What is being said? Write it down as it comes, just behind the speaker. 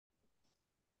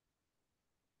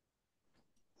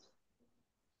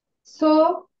So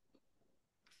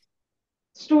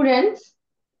students,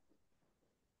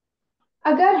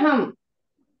 अगर हम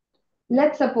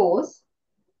let's suppose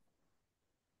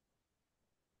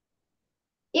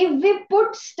if we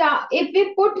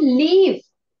put leave,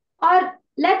 और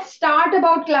let's start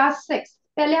about class 6,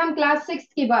 पहले हम क्लास 6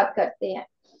 की बात करते हैं।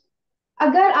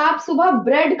 अगर आप सुबह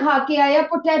ब्रेड खा के आए या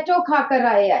पोटैटो खाकर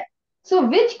आए हैं, so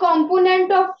which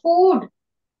component of food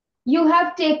you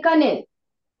have taken in?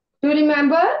 Do you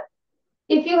remember?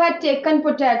 If you had taken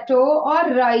potato or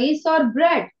rice or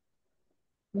bread,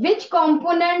 which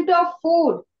component of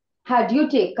food had you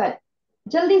taken?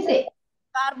 Jaldi se.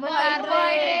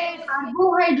 Carbohydrate.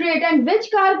 Carbohydrate. And which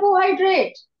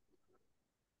carbohydrate?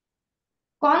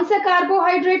 कौन सा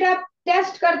carbohydrate आप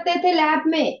test करते थे lab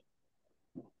में?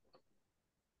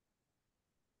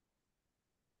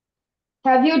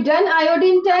 Have you done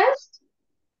iodine test?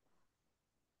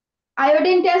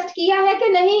 Iodine test किया है कि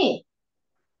नहीं?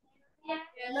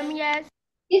 यस।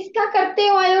 किसका करते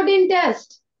हो आयोडीन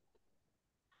टेस्ट?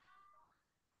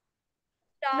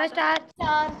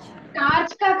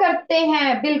 स्टार्च का करते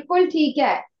हैं, बिल्कुल ठीक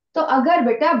है। तो अगर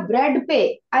बेटा ब्रेड पे,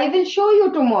 I will show you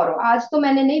tomorrow, आज तो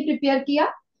मैंने नहीं प्रिपेयर किया,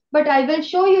 but I will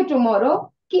show you tomorrow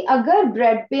कि अगर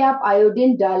ब्रेड पे आप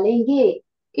आयोडीन डालेंगे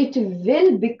it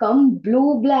will become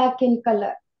blue black in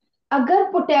colour.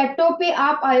 अगर पोटैटो पे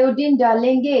आप आयोडीन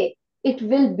डालेंगे it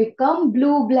will become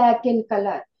blue black in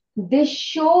colour. This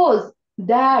shows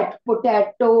that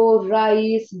potato,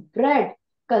 rice, bread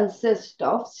consist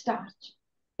of starch.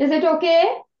 Is it okay?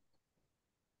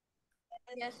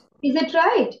 Is it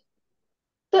right?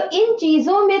 तो इन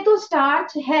चीजों में तो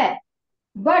starch है,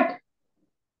 but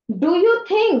do you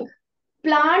think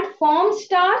plant form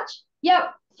starch? या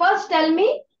first tell me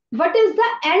what is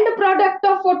the end product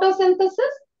of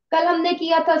photosynthesis? कल हमने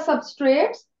किया था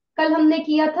सबस्ट्रेट्स, कल हमने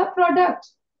किया था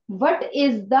products. What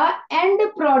is the end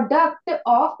product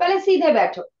of, पहले सीधे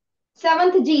बैठो,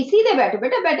 सेवंथ जी सीधे बैठो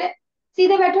बेटा, बैठे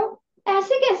सीधे बैठो।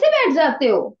 ऐसे कैसे बैठ जाते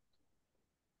हो?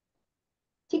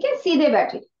 ठीक है, सीधे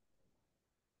बैठे,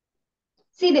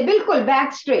 सीधे बिल्कुल,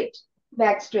 बैक स्ट्रेट,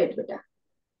 बैक स्ट्रेट बेटा,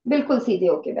 बिल्कुल सीधे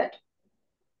होके बैठो।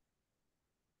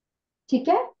 ठीक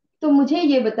है, तो मुझे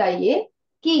ये बताइए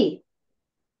कि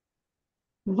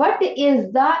what is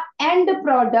the end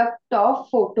product of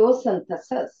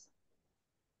photosynthesis?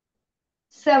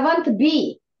 Seventh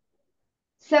B,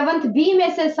 seventh B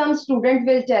में से सम student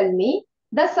will tell me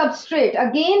the substrate.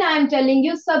 Again I am telling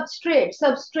you substrate,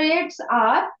 substrates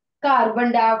are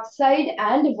carbon dioxide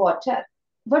and water.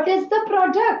 What is the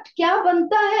product? क्या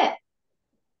बनता है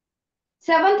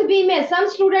seventh B में? सम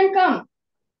student कम,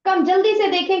 कम जल्दी से,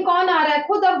 देखें कौन आ रहा है,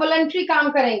 खुद अब वॉलंटरी काम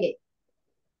करेंगे।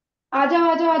 आ जाओ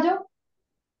आ जाओ आ जाओ।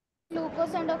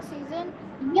 Glucose and oxygen.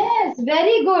 Yes,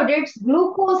 very good, it's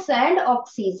glucose and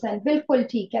oxygen, बिल्कुल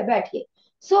ठीक है, बैठिए।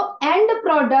 So and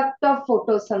product of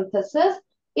photosynthesis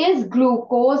is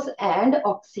glucose and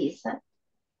oxygen.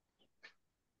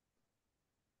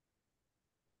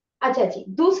 अच्छा जी,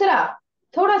 दूसरा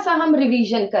थोड़ा सा हम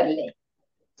रिवीजन कर लें।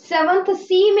 सेवंथ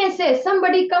सी में से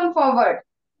समबडी कम फॉरवर्ड।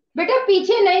 बेटा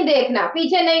पीछे नहीं देखना,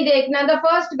 पीछे नहीं देखना, द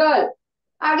फर्स्ट गर्ल,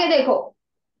 आगे देखो,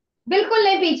 बिल्कुल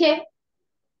नहीं पीछे।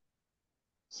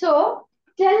 So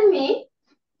tell me,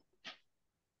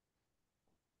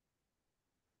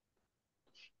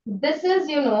 this is,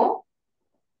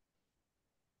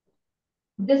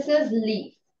 this is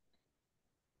leaf.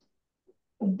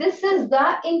 This is the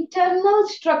internal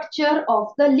structure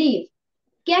of the leaf.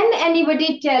 Can anybody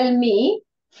tell me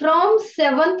from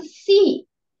 7th C,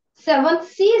 7th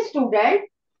C student,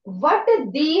 what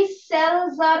these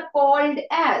cells are called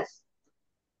as?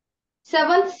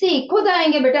 7th C, खुद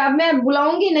आएंगे बेटा, अब मैं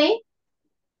बुलाऊंगी नहीं,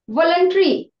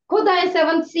 voluntary खुद आए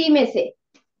 7th C में से।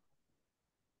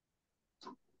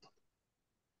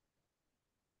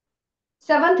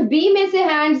 सेवंथ बी में से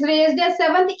हैंड्स रेज्ड है,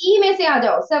 सेवंथ ई में से आ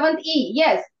जाओ, सेवंथ ई,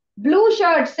 यस, ब्लू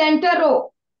शर्ट सेंटर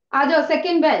रो, आ जाओ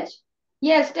second bench,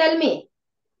 yes, tell me.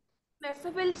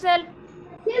 Mesophyll cell.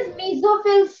 Yes,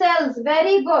 mesophyll cells,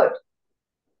 very good,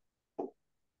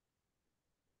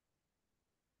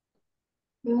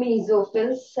 mesophil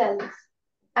cells,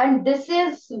 and this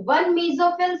is one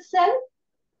mesophil cell.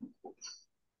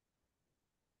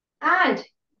 And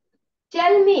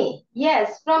tell me,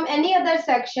 yes, from any other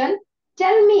section,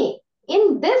 tell me,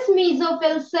 in this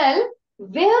mesophil cell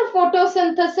where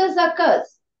photosynthesis occurs?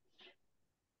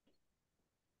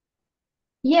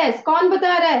 Yes, कौन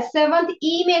बता रहा है? Seventh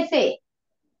ई में से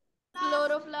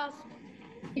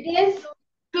chloroplast. It is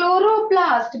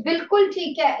chloroplast, बिल्कुल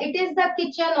ठीक है, it is the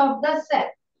kitchen of the cell,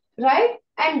 right,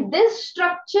 and this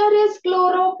structure is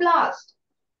chloroplast.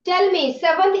 Tell me,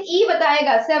 seventh ई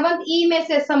बताएगा, सेवंथ ई में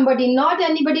से somebody, not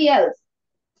anybody else,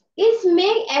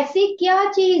 इसमें ऐसी क्या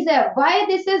चीज है? Why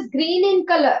this is green in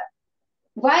colour?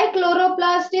 Y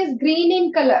chloroplast is green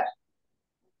in colour?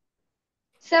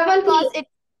 Seventh, because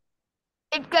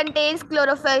it contains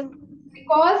chlorophyll.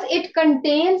 because it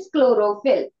contains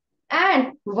chlorophyll.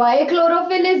 And why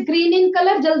chlorophyll is green in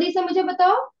color? जल्दी से मुझे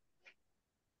बताओ.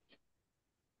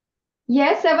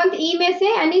 Yes, seventh E में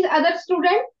से any other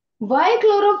student? Why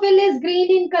chlorophyll is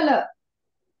green in color?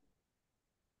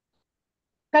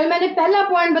 कल मैंने पहला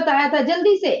point बताया था,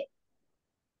 जल्दी से.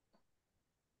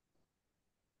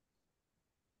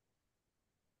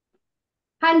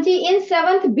 हाँ जी, इन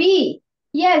seventh B.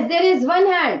 Yes, there is one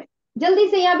hand. जल्दी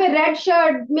से यहाँ पे रेड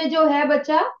शर्ट में जो है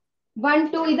बच्चा,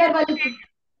 1 2 इधर वाली.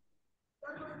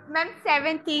 Ma'am,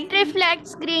 70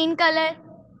 reflects green color.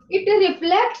 It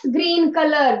reflects green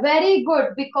color. Very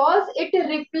good. Because it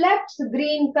reflects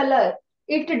green color.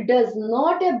 It does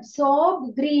not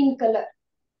absorb green color.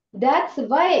 That's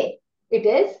why it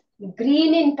is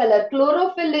green in color.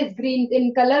 Chlorophyll is green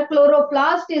in color.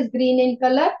 Chloroplast is green in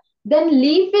color. Then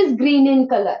leaf is green in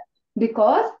color.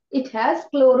 Because it has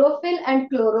chlorophyll and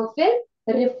chlorophyll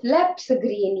reflects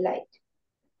green light.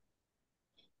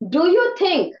 Do you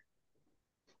think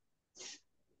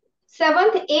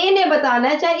seventh ए ने बताना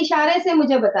है, चाहे इशारे से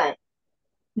मुझे बताएं.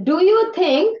 Do you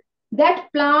think that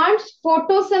plants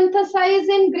photosynthesize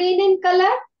in green in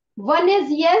color? One is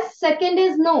yes, second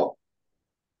is no.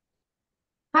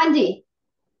 हाँ जी,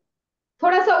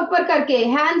 थोड़ा सा ऊपर करके,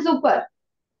 हैंड्स ऊपर.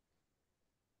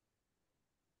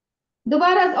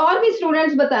 दोबारा और भी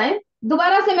स्टूडेंट्स बताएं.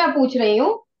 दोबारा से मैं पूछ रही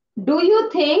हूं. Do you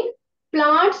think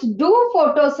plants do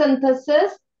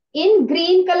photosynthesis in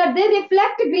green colour? They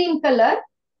reflect green colour.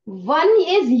 One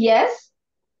is yes,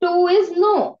 two is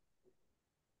no.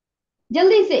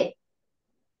 जल्दी से.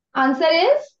 आंसर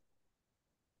इज,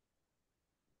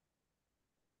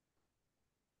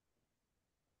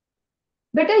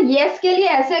 बेटा यस के लिए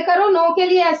ऐसे करो, नो के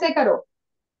लिए ऐसे करो.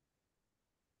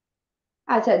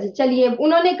 अच्छा जी, चलिए.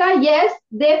 उन्होंने कहा यस,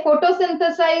 दे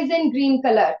फोटोसिंथेसाइज इन green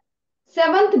colour.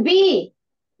 Seventh B,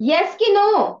 yes की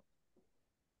नो?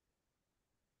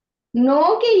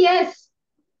 नो की यस?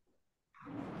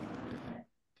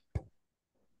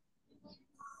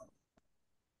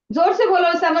 जोर से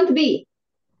बोलो. Seventh B,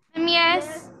 Yes.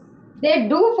 They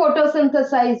do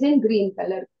photosynthesise in green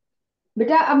colour.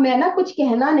 बेटा अब मैं ना कुछ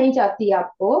कहना नहीं चाहती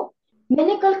आपको.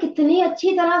 मैंने कल कितनी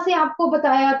अच्छी तरह से आपको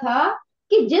बताया था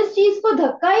कि जिस चीज को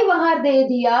धक्का ही बाहर दे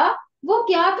दिया, वो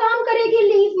क्या काम करेगी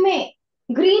लीफ में?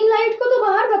 ग्रीन लाइट को तो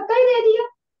बाहर धक्का ही दे दिया.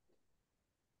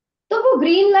 तो वो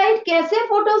ग्रीन लाइट कैसे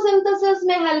फोटोसिंथेसिस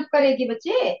में हेल्प करेगी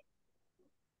बच्चे?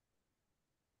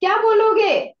 क्या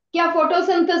बोलोगे? क्या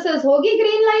फोटोसिंथेसिस होगी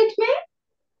ग्रीन लाइट में?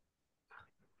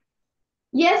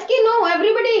 यस की no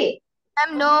everybody?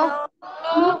 Ma'am, no.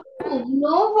 No.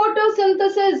 No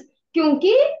photosynthesis.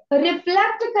 क्योंकि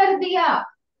रिफ्लेक्ट कर दिया.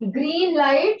 ग्रीन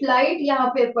लाइट, लाइट यहाँ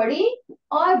पे पड़ी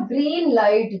और ग्रीन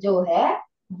लाइट जो है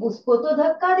उसको तो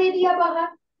धक्का दे दिया बाहर.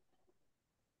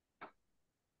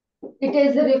 It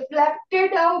is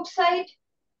reflected outside.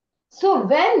 So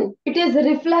when it is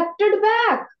reflected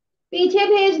back, पीछे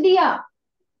भेज दिया,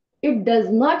 it does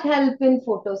not help in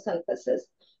photosynthesis.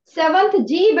 Seventh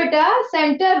जी बेटा,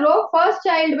 सेंटर रो, फर्स्ट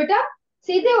चाइल्ड बेटा,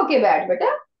 सीधे होके बैठ बेटा.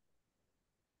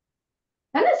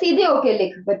 है ना, सीधे होके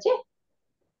लिख बच्चे.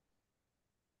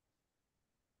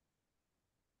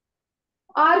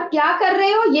 और क्या कर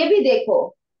रहे हो ये भी देखो.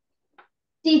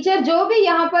 टीचर जो भी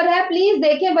यहाँ पर है प्लीज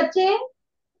देखें बच्चे,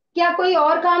 क्या कोई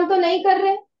और काम तो नहीं कर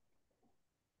रहे?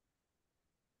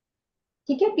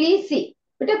 ठीक है, प्लीज सी.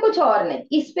 बेटा कुछ और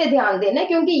नहीं, इस पे ध्यान देना है,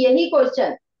 क्योंकि यही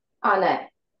क्वेश्चन आना है.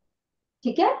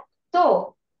 ठीक है. तो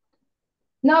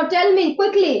now tell me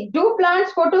quickly, do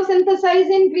plants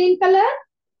photosynthesise in green colour?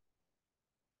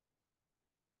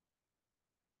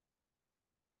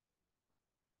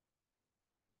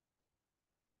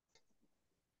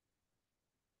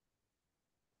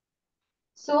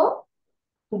 So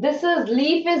this is,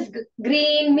 leaf is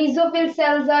green, mesophyll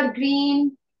cells are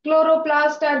green,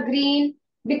 chloroplast are green,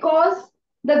 because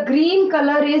the green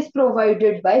color is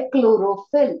provided by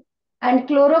chlorophyll. And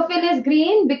chlorophyll is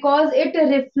green because it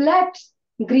reflects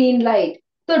green light.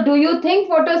 So do you think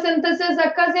photosynthesis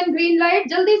occurs in green light?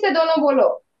 जल्दी से दोनों बोलो.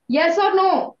 Yes or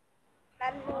no?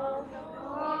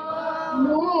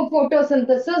 No,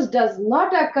 photosynthesis does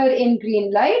not occur in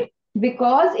green light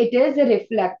because it is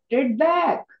reflected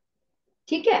back.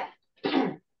 ठीक है.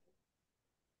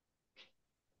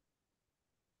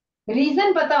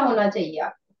 Reason पता होना चाहिए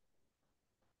आप.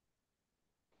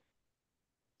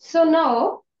 So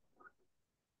now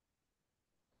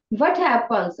what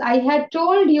happens? I had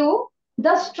told you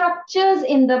the structures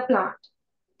in the plant.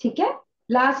 ठीक है.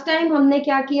 लास्ट टाइम हमने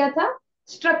क्या किया था?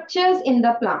 स्ट्रक्चर्स इन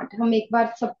द प्लांट, हम एक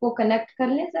बार सबको कनेक्ट कर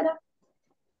लें जरा।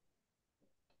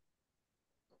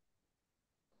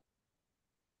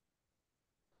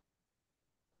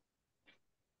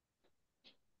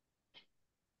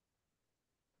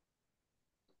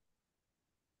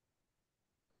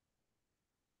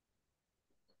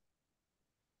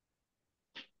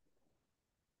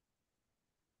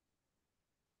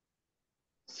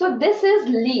 So this is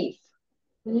leaf.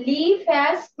 Leaf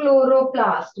has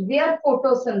chloroplast where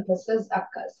photosynthesis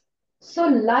occurs. So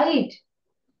light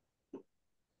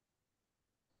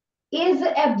is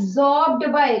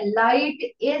absorbed by, light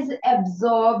is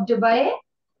absorbed by,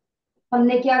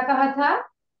 हमने क्या कहा था?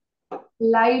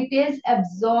 Light is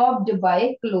absorbed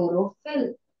by chlorophyll.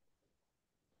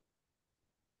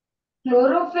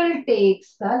 Chlorophyll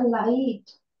takes the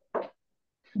light.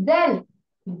 Then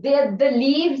the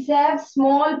leaves have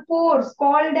small pores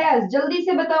called as, जल्दी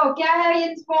से बताओ क्या है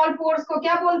इन small pores को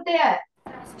क्या बोलते हैं?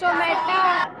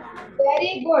 Stomata.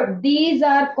 Very good. These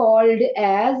are called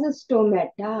as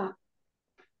stomata,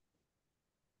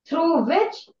 through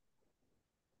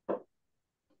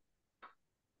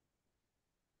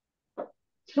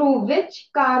which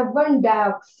carbon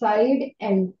dioxide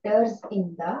enters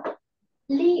in the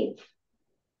leaf.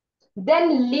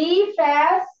 Then leaf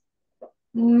has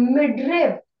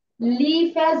midrib.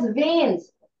 Leaf has veins.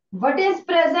 What is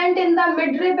present in the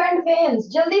midrib and veins?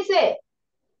 जल्दी से.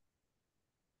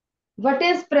 What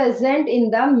is present in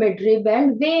the midrib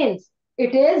and veins?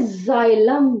 It is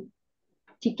xylem.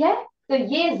 ठीक है, तो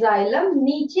ये xylem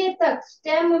नीचे तक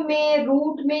stem में,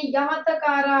 root में, यहां तक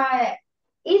आ रहा है.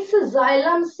 इस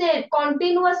जाइलम से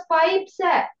कॉन्टिन्यूअस पाइप्स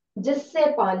है जिससे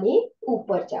पानी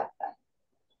ऊपर जाता है.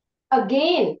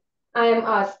 Again I am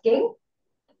asking,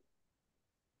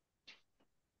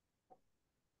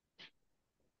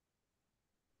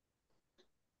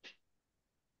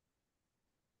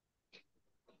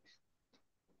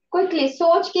 quickly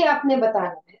सोच के आपने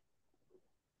बताना है.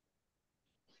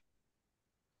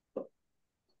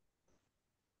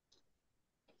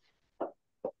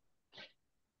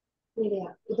 मेरे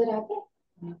उधर आके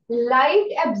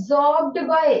light absorbed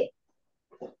bye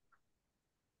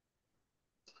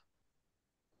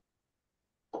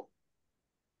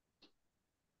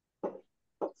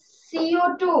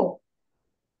CO2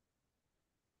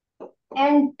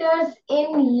 enters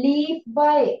in leaf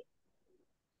by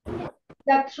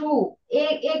the through.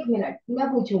 एक मिनट मैं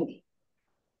पूछूंगी.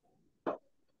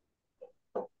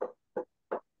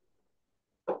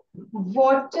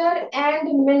 Water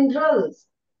and minerals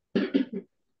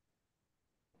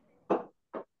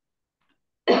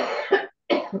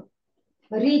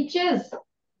reaches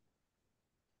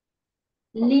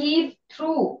leaf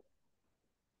through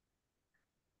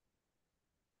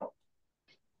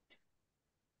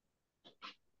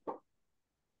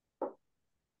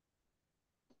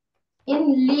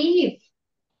in leaf,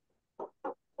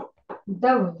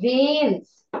 the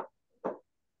veins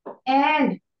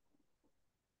and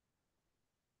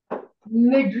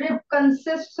midrib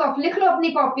consists of, लिख लो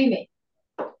अपनी कॉपी में,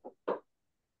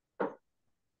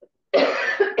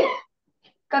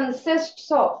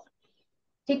 consists of.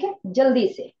 ठीक है, जल्दी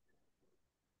से.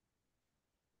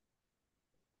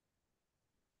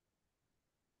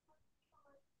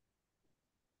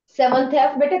 सेवंथ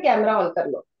एफ बेटा कैमरा ऑन कर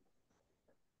लो.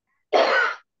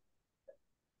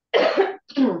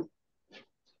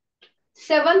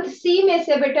 सेवंथ सी में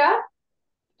से बेटा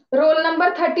roll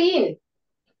number 13,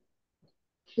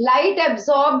 light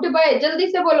absorbed bye, जल्दी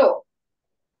से बोलो.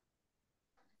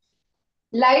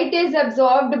 Light is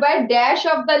absorbed by dash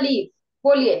of the leaf.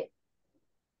 बोलिए,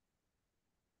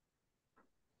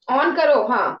 ऑन करो.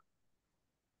 हाँ,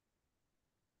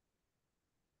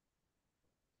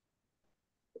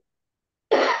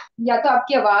 या तो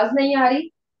आपकी आवाज नहीं आ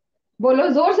रही, बोलो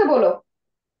जोर से बोलो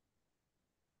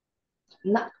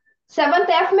ना. सेवंथ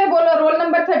एफ में बोलो, रोल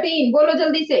नंबर 13 बोलो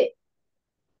जल्दी से.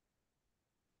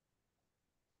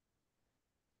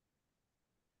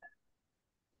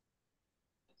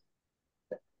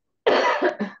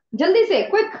 जल्दी से,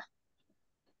 quick.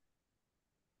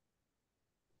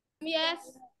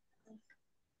 Yes.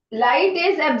 Light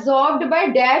is absorbed by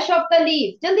dash of the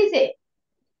leaf, जल्दी से.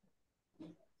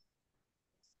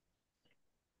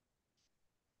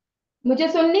 मुझे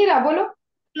सुन नहीं रहा, बोलो.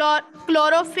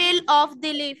 Chlorophyll of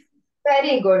the leaf.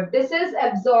 Very good. This is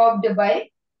absorbed bye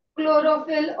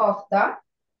chlorophyll of the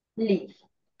leaf.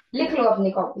 लिख लो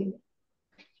अपनी कॉपी में.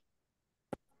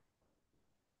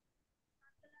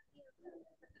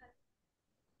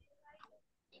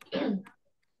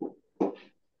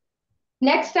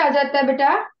 नेक्स्ट आ जाता है बेटा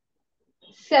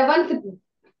सेवंथ.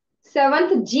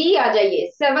 सेवंथ जी आ जाइए.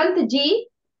 Seventh ji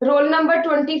roll number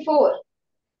 24.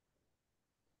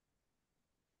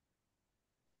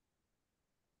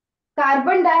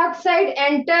 Carbon dioxide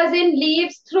enters in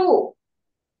leaves through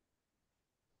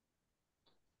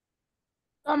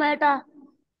टोमेटा।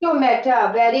 टोमेटा।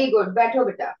 Very good, बैठो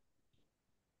बेटा।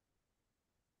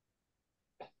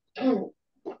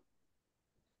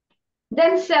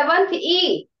 देन सेवंथ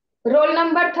ई, roll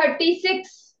number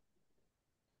 36।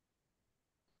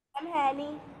 Ma'am है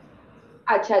नहीं।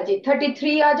 अच्छा जी,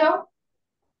 33 आ जाओ।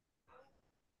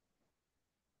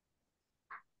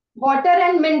 Water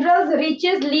and minerals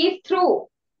reaches leave through.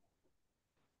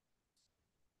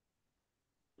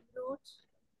 Roots.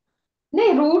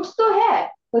 नहीं, रूट्स तो है।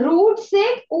 रूट से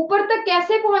ऊपर तक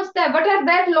कैसे पहुंचता है? What are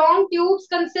that long tubes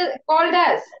called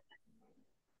as?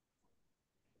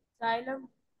 Xylem.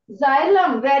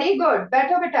 Xylem. Very good,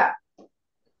 बैठो बेटा।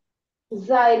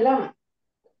 Xylem.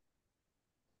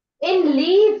 In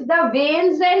leaf the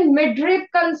veins and midrib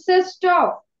consist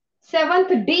of. Seventh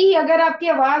D, अगर आपकी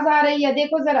आवाज आ रही है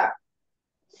देखो जरा।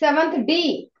 सेवंथ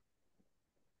डी,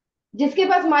 जिसके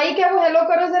पास माइक है वो हेलो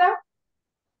करो जरा।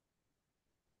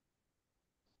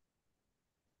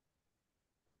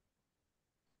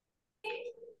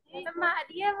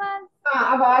 हमारी आवाज। हाँ,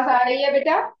 आवाज आ रही है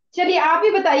बेटा। चलिए आप ही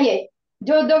बताइए,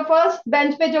 जो द फर्स्ट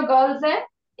बेंच पे जो गर्ल्स हैं,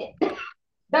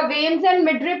 the veins and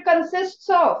midrib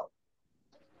consist of.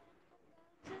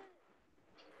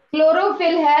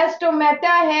 Chlorophyll है,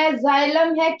 स्टोमेटा है,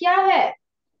 जाइलम है, क्या है?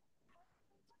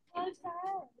 मैम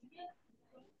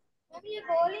ये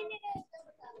बोल ही नहीं रहे।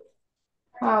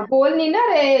 हाँ, बोल नहीं ना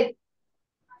रहे।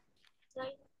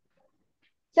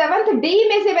 सेवंथ डी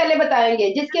में से पहले बताएंगे,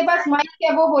 जिसके पास माइक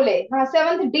है वो बोले। हाँ,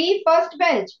 seventh D, first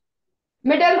bench,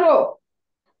 middle row.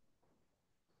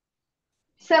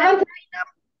 Ma'am seventh,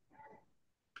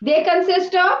 they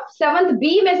consist of. Seventh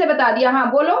B में से बता दिया,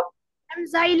 हाँ बोलो।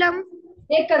 Xylem.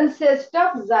 They consist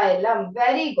of xylem.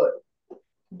 Very good,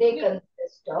 they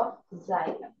consist of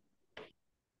xylem.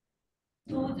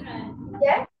 सोच रहा है। ठीक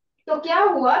है, तो क्या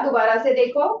हुआ दोबारा से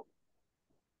देखो।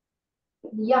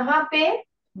 यहाँ पे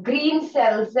ग्रीन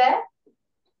सेल्स है,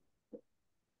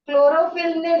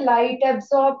 क्लोरोफिल ने लाइट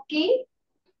एब्सॉर्ब की।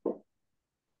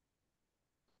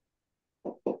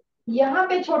 यहाँ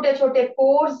पे छोटे छोटे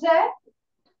पोर्स है,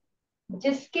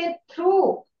 जिसके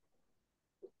थ्रू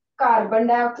कार्बन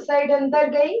डाइऑक्साइड अंदर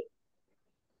गई।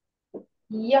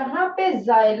 यहाँ पे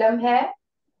जाइलम है,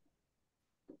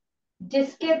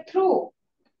 जिसके थ्रू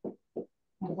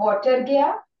वाटर गया।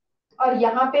 और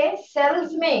यहाँ पे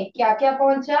सेल्स में क्या क्या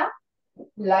पहुंचा?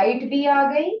 लाइट भी आ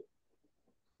गई,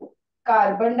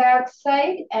 कार्बन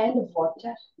डाइऑक्साइड एंड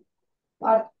वाटर।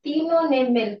 और तीनों ने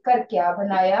मिलकर क्या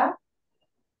बनाया?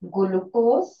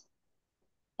 Glucose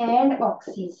and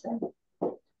oxygen.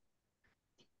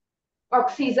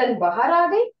 ऑक्सीजन बाहर आ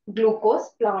गई, ग्लूकोज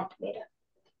प्लांट में रहा।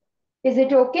 Is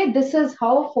it okay? This is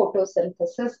how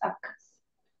photosynthesis occurs.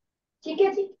 ठीक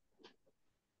है जी,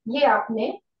 ये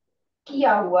आपने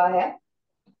किया हुआ है।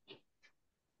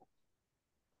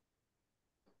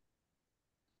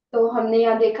 तो हमने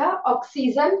यहाँ देखा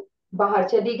ऑक्सीजन बाहर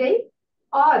चली गई,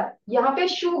 और यहाँ पे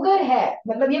शुगर है,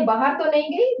 मतलब ये बाहर तो नहीं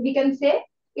गई, we can say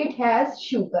it has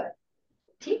sugar.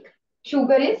 ठीक,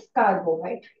 sugar is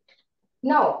carbohydrate.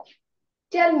 Now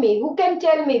tell me, who can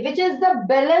tell me which is the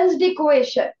balanced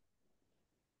equation?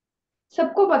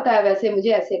 सबको पता है वैसे, मुझे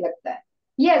ऐसे लगता है।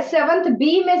 यस, सेवंथ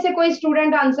बी में से कोई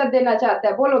स्टूडेंट आंसर देना चाहता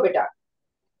है? बोलो बेटा।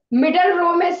 मिडल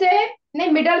रो में से, नहीं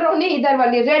मिडल रो नहीं, इधर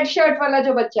वाली रेड शर्ट वाला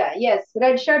जो बच्चा है, यस,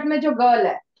 रेड शर्ट में जो गर्ल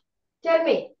है, tell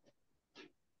me.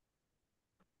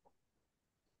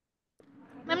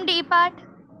 Ma'am D part.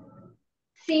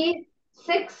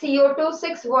 C6 CO2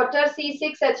 6 water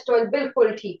C6H12,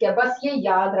 बिल्कुल ठीक है, बस ये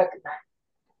याद रखना है।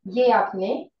 ये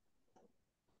आपने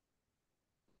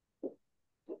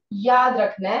याद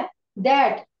रखना है,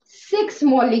 दैट 6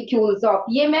 मॉलिक्यूल्स ऑफ,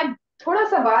 ये मैं थोड़ा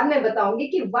सा बाद में बताऊंगी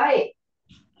कि Y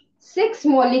 6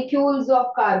 molecules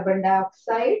of carbon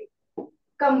dioxide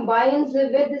combines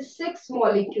with 6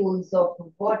 molecules of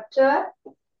water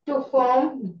to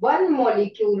form 1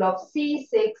 molecule of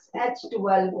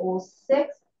C6H12O6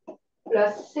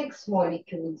 plus 6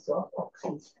 molecules of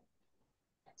oxygen।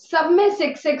 सब में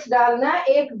 6 6 डालना है।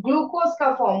 एक ग्लूकोज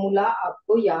का फॉर्मूला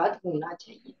आपको याद होना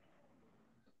चाहिए।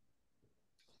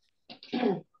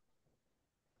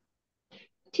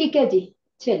 ठीक है जी,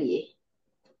 चलिए।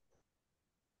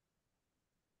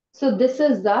 So this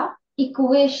is the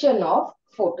equation of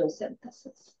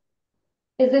photosynthesis.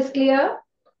 Is this clear?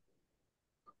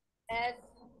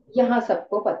 यहां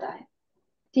सबको पता है,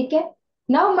 ठीक है।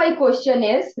 Now my question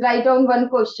is, write down one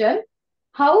question.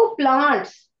 How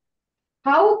plants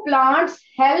how plants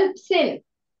helps in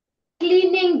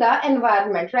cleaning the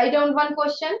environment? Write down one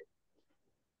question.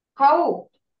 How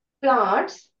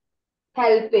plants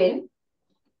help in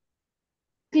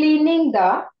cleaning the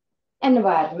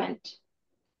environment.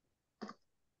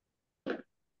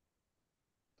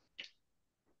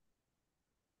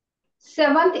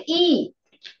 Seventh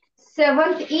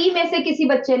ई में से किसी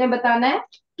बच्चे ने बताना है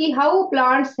कि how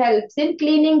plants helps in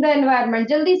cleaning the environment.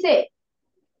 जल्दी से,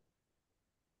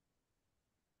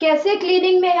 कैसे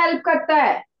क्लीनिंग में हेल्प करता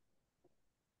है?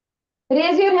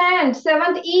 Raise your hand.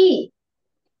 सेवंथ ई।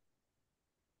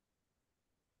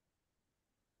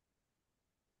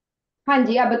 हाँ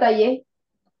जी, आप बताइए।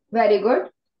 Very good.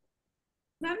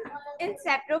 Ma'am, in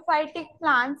saprophytic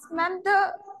plants, ma'am, the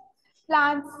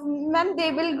plants, ma'am,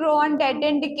 they will grow on dead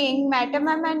and decaying matter,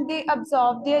 ma'am, and they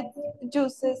absorb their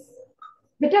juices.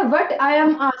 बेटा व्हाट आई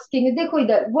एम आस्किंग, देखो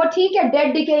इधर, वो ठीक है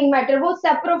dead decaying matter, वो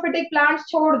saprophytic plants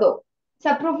छोड़ दो,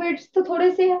 सेप्रोफिट्स तो थोड़े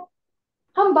से है।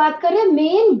 हम बात कर रहे हैं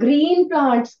मेन ग्रीन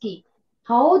प्लांट्स की।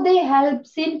 How they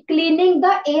helps in cleaning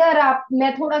the air. आप,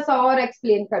 मैं थोड़ा सा और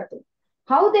एक्सप्लेन करती हूँ।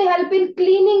 How they help in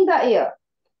cleaning the air.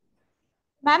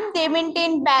 Ma'am, they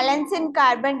maintain balance in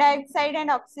carbon dioxide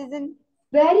and oxygen.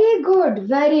 Very good,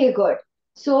 very good.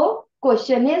 So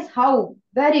question is how.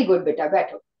 Very good बेटा,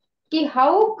 बैठो। कि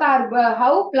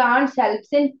how plants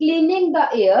helps in cleaning the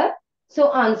air. So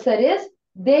answer is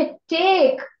they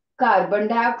take carbon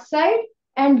dioxide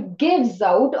and gives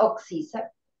out oxygen.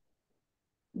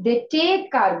 They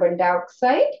take carbon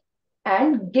dioxide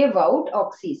and give out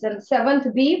oxygen.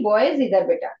 Seventh B boys, इधर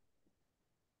बेटा।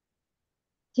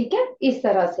 ठीक है, इस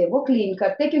तरह से वो क्लीन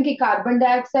करते हैं क्योंकि carbon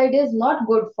dioxide is not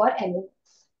good for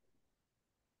animals.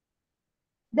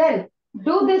 Then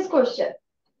do this question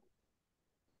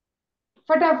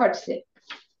फटाफट से।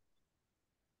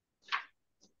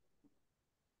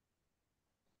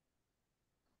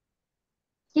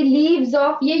 कि लीव्स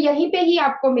ऑफ, ये यहीं पे ही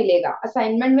आपको मिलेगा,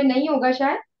 असाइनमेंट में नहीं होगा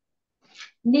शायद।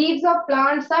 Leaves of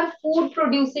plants are food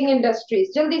producing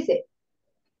industries. जल्दी से।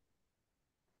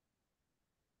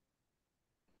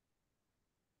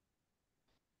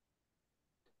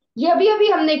 ये अभी अभी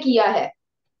हमने किया है।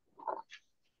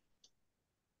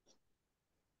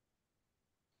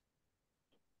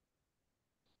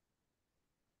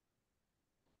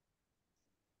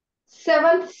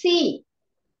 सेवंथ सी,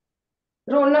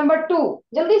 रोल नंबर 2।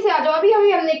 जल्दी से आ जाओ, अभी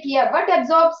अभी हमने किया। But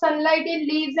absorb sunlight in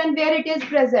leaves and where it is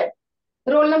present.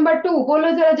 Roll number 2,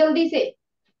 बोलो जरा जल्दी से।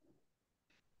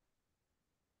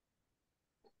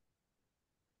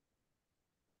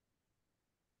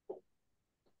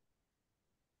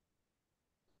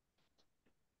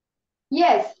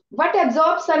 Yes, what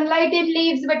absorb sunlight in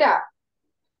leaves बेटा।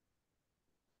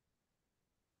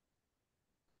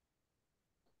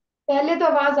 पहले तो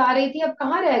आवाज आ रही थी, अब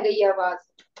कहाँ रह गई है आवाज?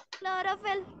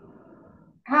 Chlorophyll.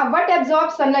 हाँ, व्हाट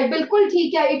एब्जॉर्ब सनलाइट, बिल्कुल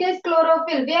ठीक है, it is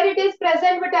chlorophyll. Where it is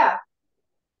present बेटा।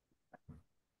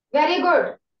 Very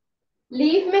good.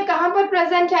 लीफ में कहां पर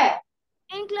प्रेजेंट है?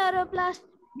 In chloroplast.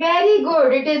 Very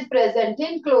good, it is present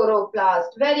in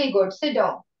chloroplast. Very good, sit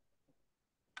down.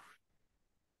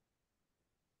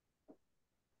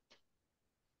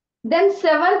 Then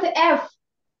seventh F,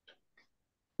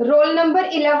 roll number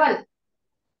 11।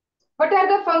 What are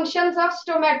the functions of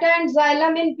stomata and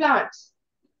xylem in plants?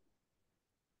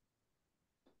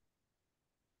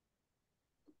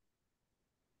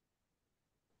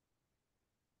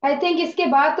 I think इसके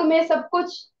बाद तुम्हें सब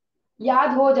कुछ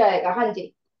याद हो जाएगा। हाँ जी।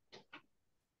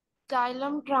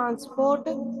 Xylem transport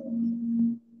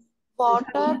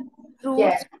water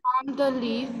Yes, roots from the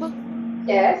leaf.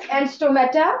 yes. And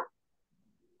stomata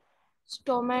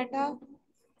Stomata.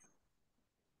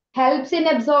 helps in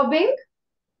absorbing.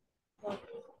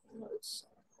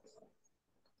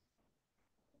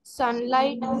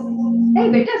 Sunlight. नहीं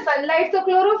बेटा, सनलाइट तो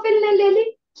क्लोरोफिल ने ले ली।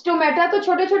 स्टोमेटा तो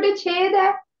छोटे छोटे छेद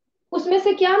है, उसमें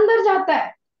से क्या अंदर जाता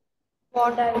है?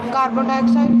 Carbon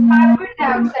dioxide. Carbon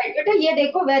dioxide. बेटा ये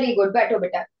देखो, वेरी गुड, बैठो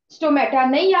बेटा। स्टोमेटा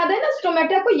नहीं याद है ना?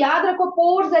 स्टोमेटा को याद रखो,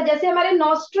 पोर्स है जैसे हमारे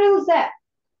नॉस्ट्रिल्स है।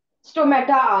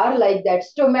 Stomata are like that.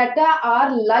 Stomata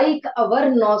are like our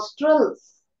nostrils.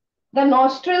 The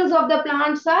nostrils of the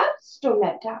plants are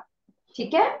stomata.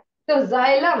 ठीक है। तो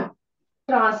xylem,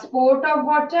 transport of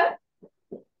water.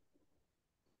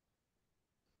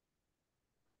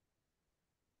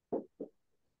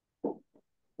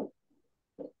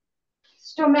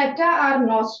 Stomata are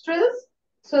nostrils,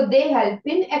 so they help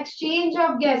in exchange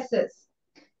of gases.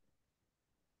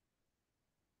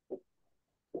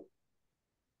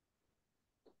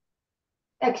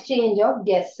 Exchange of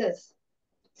gases.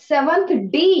 Seventh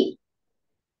D.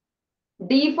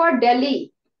 D for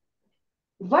Delhi.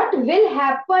 What will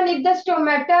happen if the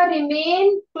stomata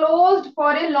remain closed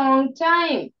for a long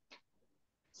time?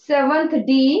 Seventh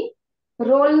D,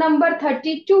 roll number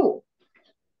 32.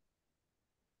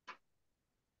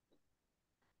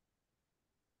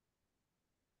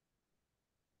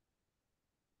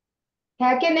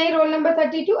 है कि नहीं? Roll number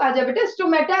 32 आ जाओ बेटा।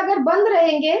 Stomata अगर बंद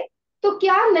रहेंगे तो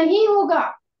क्या नहीं होगा?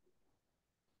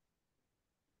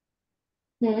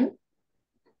 हम्म।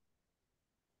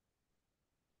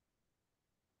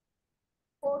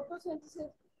 फोटोसिंथेसिस।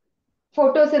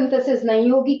 फोटोसिंथेसिस नहीं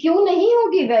होगी। क्यों नहीं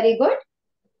होगी? Very good.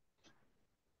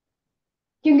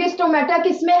 क्योंकि स्टोमेटा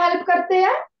किसमें हेल्प करते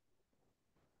हैं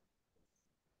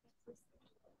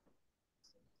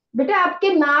बेटा?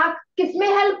 आपके नाक किसमें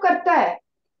हेल्प करता है?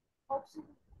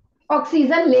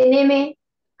 ऑक्सीजन लेने में,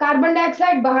 कार्बन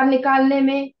डाइऑक्साइड बाहर निकालने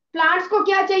में। प्लांट्स को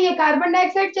क्या चाहिए? कार्बन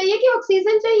डाइऑक्साइड चाहिए कि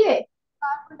ऑक्सीजन चाहिए?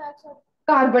 Carbon dioxide.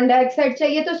 कार्बन डाइऑक्साइड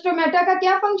चाहिए। तो स्टोमेटा का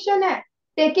क्या फंक्शन है?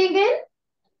 Taking in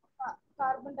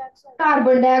carbon dioxide.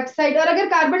 Carbon dioxide. और अगर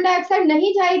कार्बन डाइऑक्साइड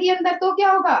नहीं जाएगी अंदर तो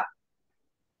क्या होगा?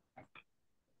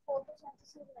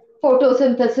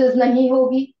 फोटोसिंथेसिस नहीं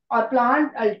होगी और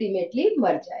प्लांट अल्टीमेटली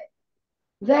मर जाए।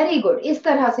 Very good. इस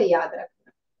तरह से याद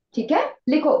रखना। ठीक है,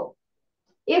 लिखो।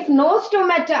 If no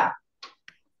stomata,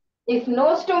 if no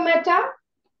stomata,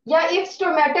 या if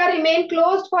stomata remain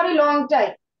closed for a long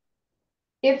time,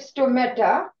 if stomata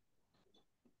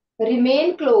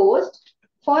remain closed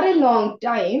for a long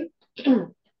time,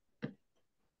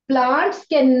 plants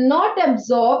cannot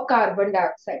absorb carbon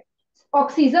dioxide.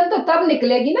 Oxygen तो तब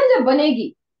निकलेगी ना जब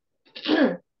बनेगी।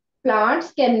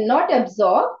 plants cannot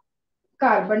absorb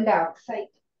carbon dioxide.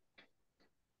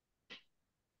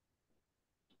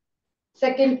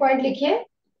 Second point लिखिए।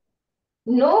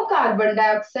 No carbon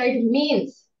dioxide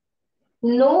means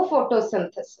no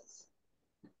photosynthesis.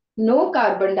 No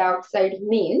carbon dioxide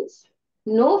means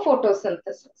no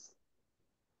photosynthesis.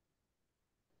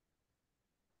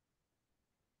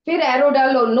 फिर arrow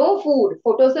डालो। No food,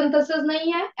 photosynthesis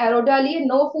नहीं है, एरो डालिए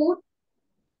नो फूड।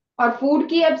 और फूड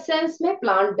की एब्सेंस में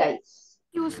plant dies.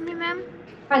 Excuse me ma'am,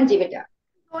 हाँ जी बेटा,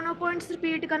 दोनों पॉइंट्स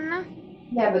रिपीट करना।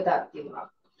 मैं बताती हूँ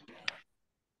आप।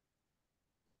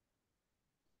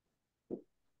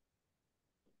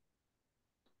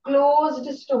 Closed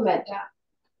stomata,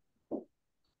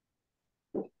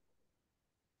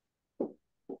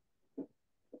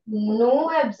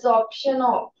 no absorption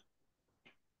of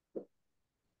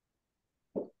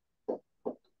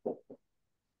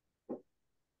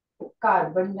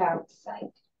carbon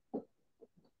dioxide,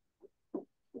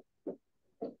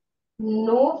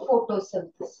 no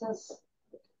photosynthesis,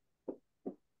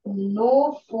 no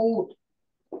food,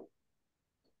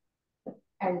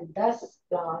 and thus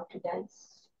plant dies.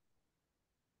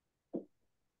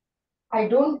 I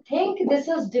don't think this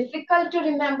is difficult to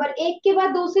remember. एक के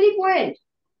बाद दूसरी point.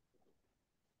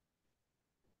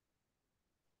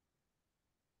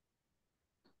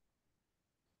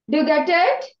 Do you get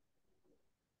it?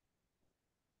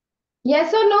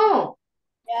 Yes or no?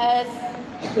 Yes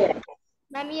Yes.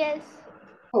 Ma'am, yes.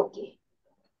 Okay.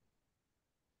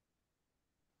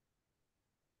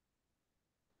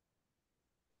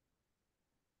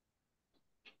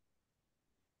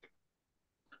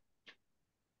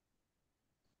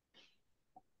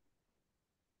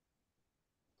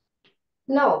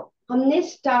 No, हमने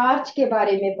starch के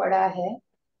बारे में पढ़ा है,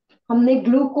 हमने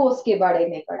ग्लूकोज के बारे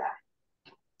में पढ़ा है।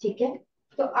 ठीक है,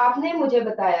 तो आपने मुझे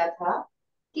बताया था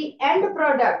कि एंड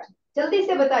प्रोडक्ट, जल्दी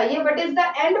से बताइए, what is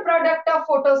the end product of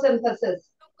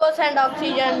photosynthesis? Glucose and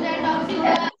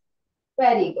oxygen.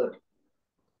 Very good.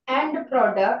 And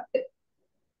product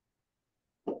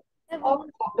of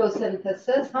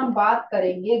photosynthesis हम बात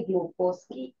करेंगे ग्लूकोज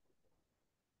की।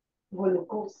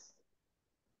 Glucose,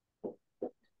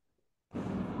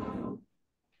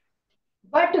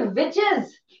 but which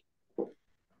is,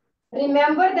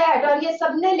 remember that, और ये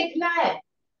सबने लिखना है,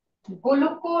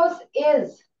 glucose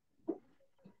is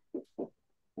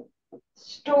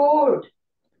stored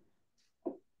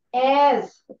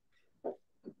as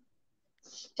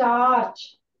starch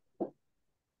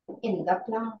in the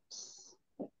plants.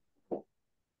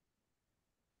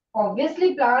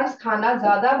 Obviously plants खाना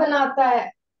ज्यादा बनाता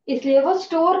है, इसलिए वो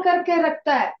स्टोर करके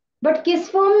रखता है। बट किस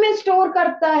फॉर्म में स्टोर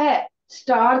करता है?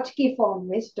 स्टार्च की फॉर्म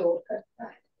में स्टोर करता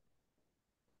है।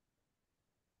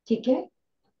 ठीक है,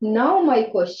 now my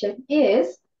question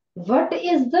is, what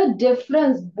is the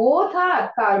difference? Both are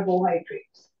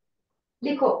carbohydrates.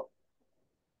 लिखो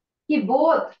कि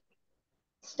both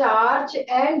starch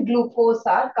and glucose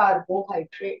are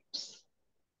carbohydrates.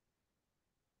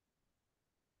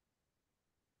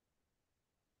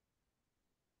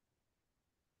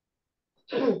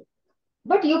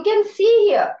 But you can see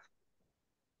here,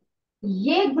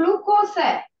 ये ग्लूकोज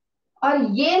है और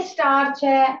ये स्टार्च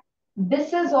है।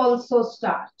 This is also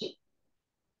starch.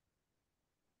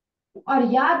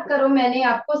 और याद करो, मैंने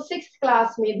आपको सिक्स्थ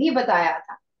क्लास में भी बताया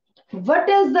था, what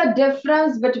is the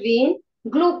difference between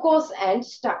glucose and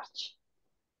starch?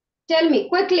 Tell me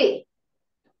quickly.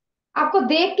 आपको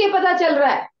देख के पता चल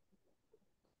रहा है?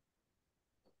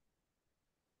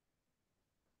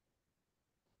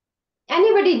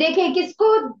 एनीबडी देखे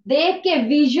किसको देख के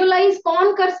विजुअलाइज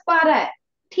कौन कर पा रहा है,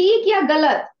 ठीक या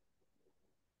गलत?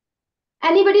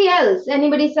 Anybody else?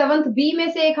 Anybody seventh B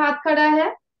में से एक हाथ खड़ा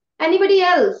है? Anybody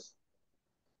else?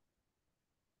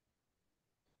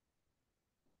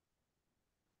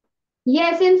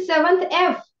 यस, इन सेवंथ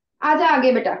एफ। आजा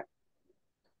आगे बेटा।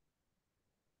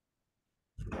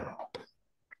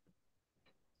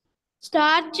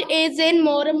 Starch is in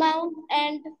more amount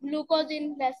and glucose in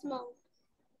less amount.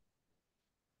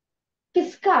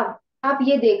 किसका? आप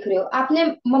ये देख रहे हो, आपने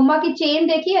मम्मा की चेन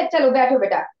देखी है? चलो बैठो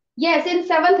बेटा। Yes, in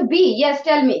seventh B, yes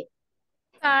tell me.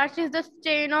 Starch is the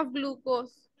chain of glucose.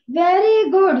 Very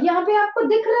good, यहाँ पे आपको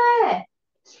दिख रहा है,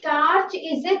 starch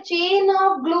is a chain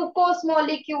of glucose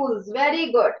molecules. Very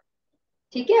good.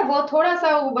 ठीक है, वो थोड़ा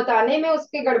सा वो बताने में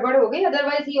उसके गड़बड़ हो गई,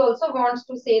 otherwise he also wants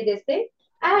to से दिस थिंग।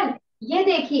 एंड ये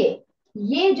देखिए,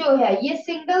 ये जो है ये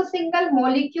सिंगल सिंगल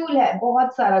मॉलिक्यूल है,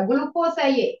 बहुत सारा ग्लूकोज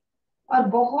है ये, और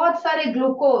बहुत सारे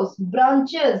ग्लूकोज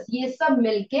ब्रांचेस ये सब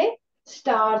मिलके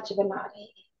स्टार्च बना रहे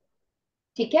हैं।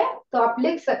 ठीक है, तो आप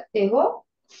लिख सकते हो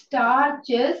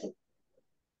स्टार्चेस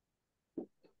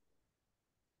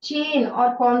चेन,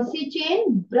 और कौन सी chain?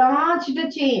 Branched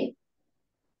chain,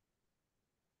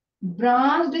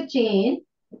 branched chain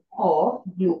of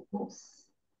glucose.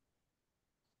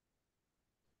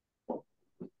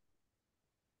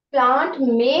 Plant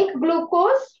make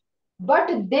glucose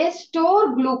but they store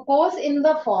glucose in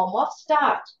the form of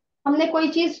starch। हमने कोई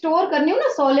चीज स्टोर करनी हो ना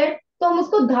सॉलिड, तो हम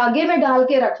उसको धागे में डाल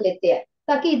के रख लेते हैं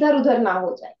ताकि इधर उधर ना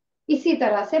हो जाए। इसी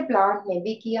तरह से प्लांट ने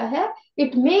भी किया है,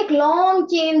 it make long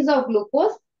chains of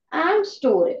glucose and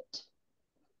store it.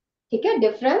 ठीक है,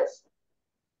 difference,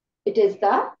 it is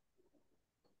the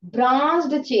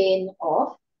branched chain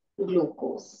of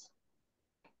glucose.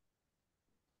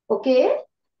 Okay,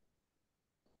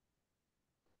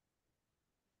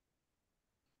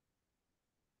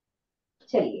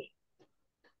 चलिए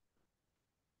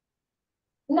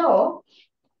नो,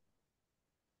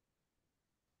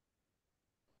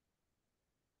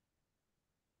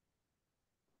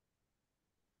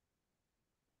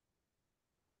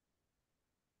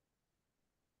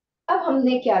 अब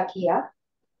हमने क्या किया,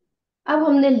 अब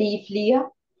हमने लीफ लिया,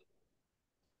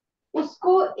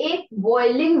 उसको एक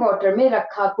बॉइलिंग वाटर में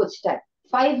रखा कुछ time,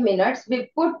 5 minutes we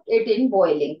put it in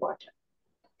boiling water.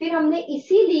 फिर हमने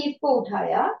इसी लीफ को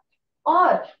उठाया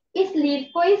और इस लीफ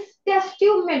को इस टेस्ट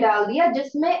ट्यूब में डाल दिया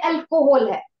जिसमें अल्कोहल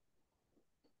है।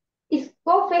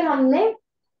 इसको फिर हमने,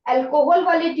 अल्कोहल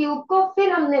वाली ट्यूब को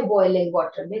फिर हमने बॉइलिंग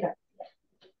वाटर में रख दिया।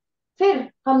 फिर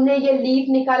हमने ये लीफ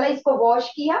निकाला, इसको वॉश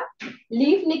किया,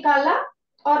 लीफ निकाला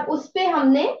और उस पे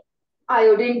हमने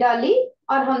आयोडीन डाली,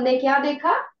 और हमने क्या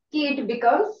देखा कि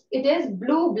it is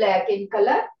blue black in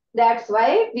colour, that's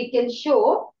why we can show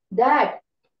that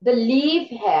the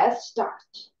leaf has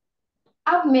starch.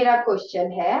 अब मेरा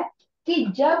क्वेश्चन है कि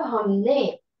जब हमने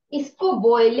इसको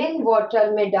बॉइलिंग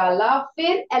वाटर में डाला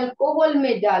फिर अल्कोहल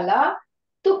में डाला,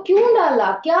 तो क्यों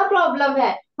डाला, क्या प्रॉब्लम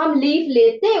है? हम लीफ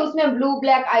लेते उसमें ब्लू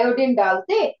ब्लैक आयोडीन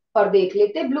डालते और देख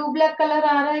लेते ब्लू ब्लैक कलर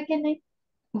आ रहा है कि नहीं।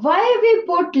 Why we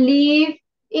put leaf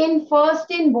in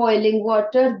first in boiling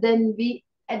water,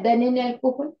 then in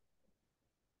alcohol?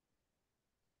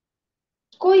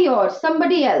 कोई और,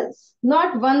 somebody else,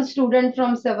 not one student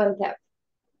from seventh F.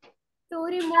 To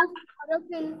remove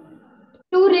chlorophyll.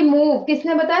 To remove,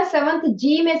 किसने बताया? सेवंथ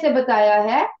जी में से बताया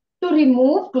है, to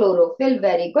remove chlorophyll.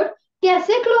 Very good.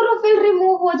 कैसे chlorophyll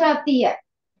remove हो जाती है?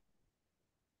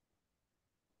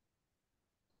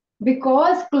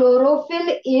 Because chlorophyll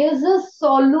is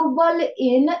soluble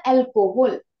in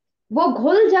alcohol, वो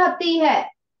घुल जाती है।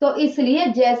 तो इसलिए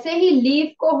जैसे ही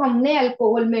लीफ को हमने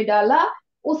अल्कोहल में डाला,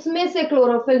 उसमें से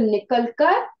क्लोरोफिल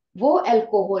निकलकर वो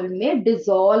अल्कोहल में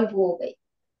डिसॉल्व हो गई।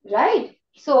 Right,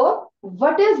 so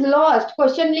what is lost?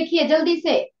 Question लिखिए जल्दी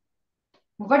से।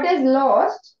 What is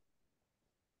lost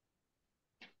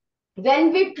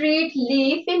when we treat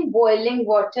leaf in boiling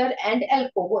water and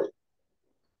alcohol?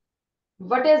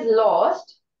 What is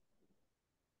lost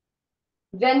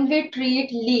when we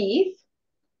treat leaf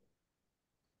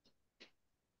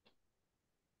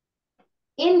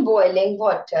in boiling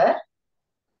water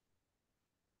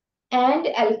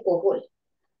and alcohol?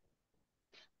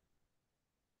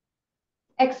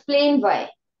 Explain why.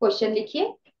 Question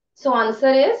लिखिए. So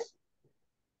answer is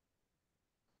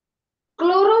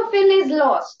chlorophyll is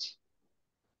lost.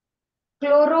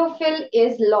 Chlorophyll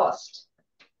is lost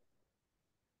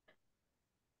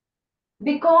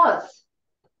because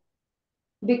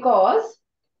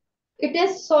it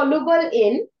is soluble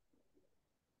in,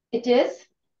 it is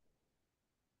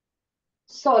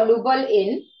soluble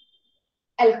in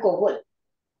alcohol?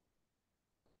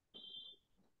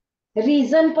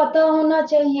 Reason पता होना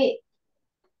चाहिए.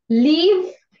 Leave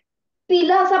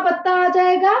पीला सा पत्ता आ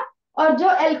जाएगा और जो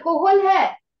अल्कोहल है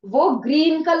वो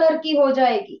ग्रीन कलर की हो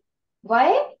जाएगी.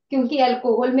 वाई? क्योंकि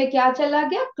अल्कोहल में क्या चला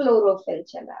गया? क्लोरोफिल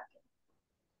चला गया.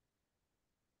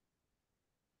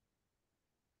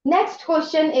 Next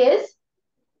question is,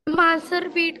 answer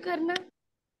repeat करना.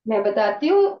 मैं बताती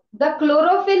हूँ. The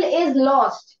chlorophyll is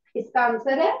lost. इसका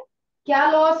आंसर है, क्या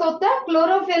लॉस होता है?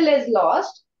 Chlorophyll is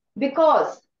lost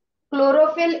because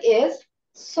chlorophyll is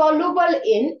soluble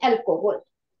in alcohol.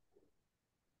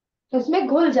 उसमें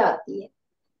घुल जाती है.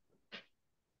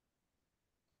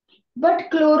 बट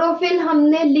क्लोरोफिल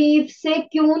हमने लीफ से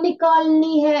क्यों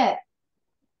निकालनी है?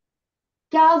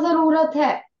 क्या जरूरत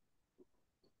है?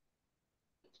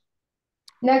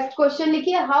 नेक्स्ट क्वेश्चन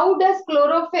लिखिए. How does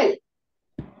chlorophyll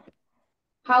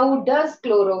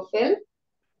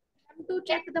To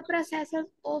check the processes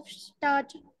of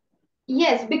starch.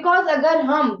 Yes, because अगर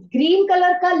हम ग्रीन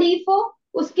कलर का लीफ हो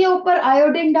उसके ऊपर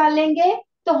आयोडीन डालेंगे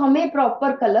तो हमें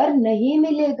प्रॉपर कलर नहीं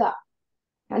मिलेगा,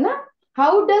 है ना.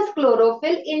 How does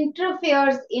chlorophyll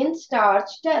interferes in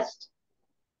starch test?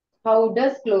 How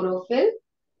does chlorophyll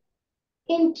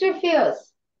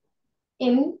interferes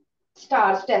in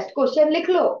starch test? Question लिख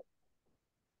लो.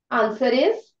 Answer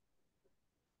is,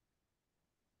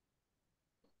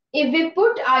 if we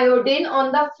put iodine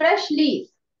on the fresh leaf,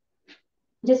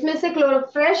 जिसमें से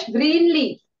fresh green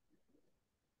leaf,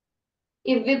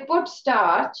 if we put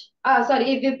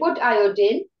if we put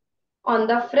iodine on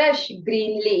the fresh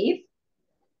green leaf,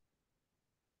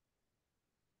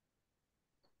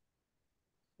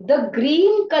 the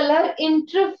green color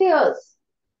interferes.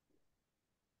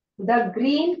 The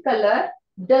green color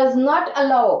does not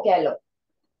allow, कह लो,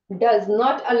 does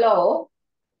not allow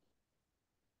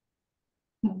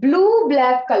blue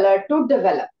black color to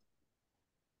develop.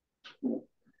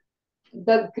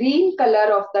 The green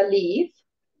color of the leaf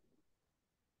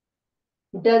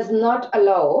does not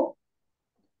allow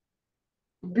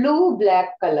blue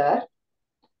black color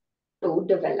to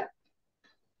develop.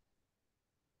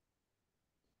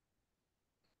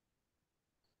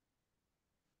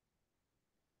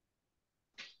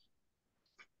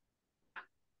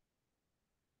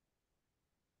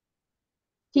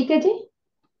 ठीक है जी.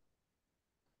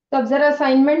 तो अब जरा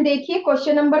assignment देखिए.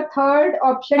 Question number 3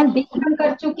 option D हम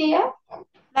कर चुके हैं. Ma'am,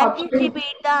 please option,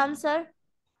 repeat the answer.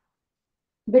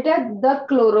 बेटा, the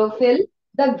chlorophyll,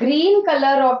 the green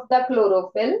colour of the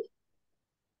chlorophyll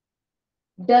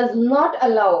does not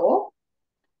allow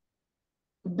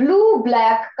blue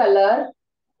black colour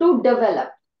to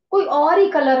develop. कोई और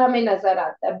ही कलर हमें नजर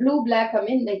आता है, ब्लू ब्लैक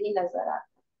हमें नहीं नजर आता.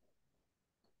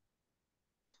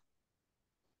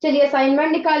 चलिए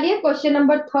असाइनमेंट निकालिए. क्वेश्चन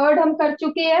नंबर 3 हम कर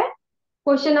चुके हैं.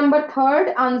 Question number 3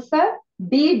 answer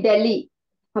D Delhi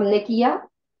हमने किया.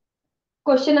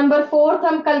 क्वेश्चन नंबर 4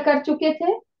 हम कल कर चुके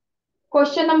थे.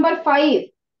 Question number 5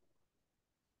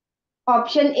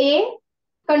 option A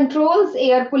controls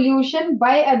air pollution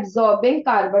bye absorbing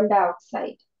carbon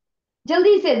dioxide.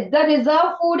 जल्दी से. The reserve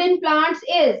food in plants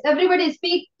is, everybody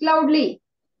speak loudly.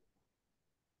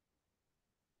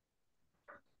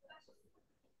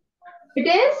 It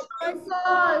is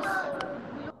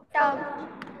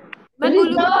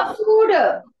reserve food.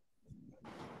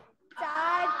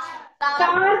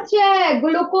 Starch है,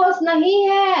 ग्लूकोज नहीं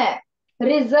है.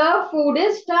 Reserve food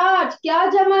is starch. क्या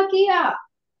जमा किया?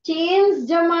 चेन्स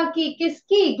जमा की.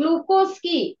 किसकी? ग्लूकोज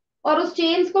की. और उस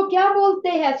चेन्स को क्या बोलते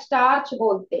हैं? स्टार्च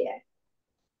बोलते हैं.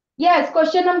 Yes.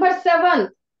 Question number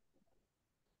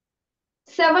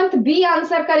 7th B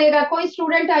answer करेगा. कोई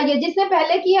स्टूडेंट आइए, जिसने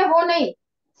पहले किया वो नहीं,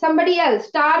 somebody else.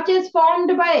 Starch is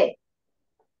formed by,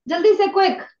 जल्दी से,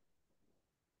 quick.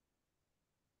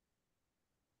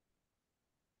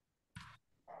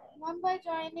 Ma'am, by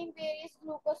joining various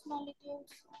glucose molecules.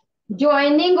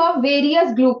 Joining of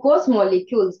various glucose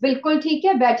molecules. बिल्कुल ठीक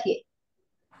है. बैठिए.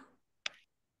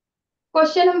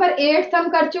 क्वेश्चन नंबर 8 हम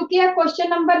कर चुके हैं. Question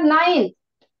number 9,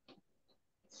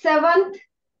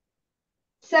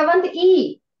 7th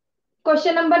E.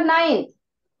 Question number 9,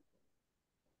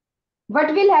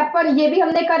 what will happen, ये भी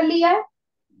हमने कर लिया है.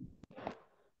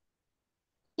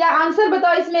 क्या आंसर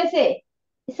बताओ इसमें से?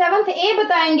 7th ए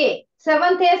बताएंगे.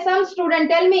 7th ए, सम student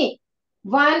tell me.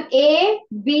 1A,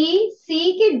 B, C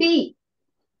की D?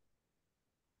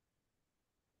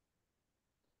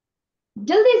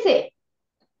 जल्दी से.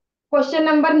 क्वेश्चन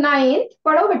नंबर 9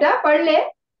 पढ़ो बेटा, पढ़ ले.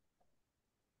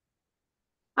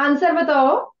 आंसर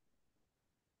बताओ.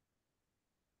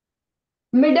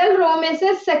 मिडल रो में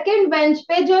से सेकंड बेंच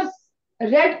पे जो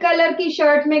रेड कलर की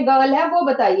शर्ट में गर्ल है वो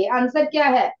बताइए. आंसर क्या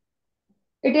है?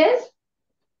 इट इज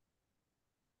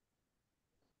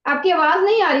आपकी आवाज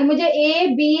नहीं आ रही मुझे। ए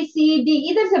बी सी डी,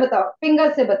 इधर से बताओ,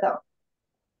 फिंगर से बताओ।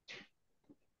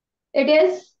 It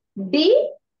is D,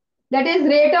 that is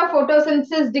rate of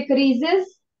photosynthesis decreases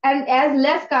and as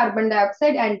less carbon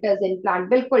dioxide enters in plant.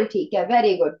 बिल्कुल ठीक है, very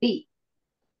good, D.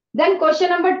 Then question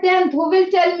number 10th, who will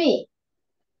tell me?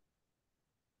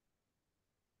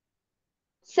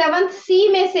 7th C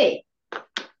में से,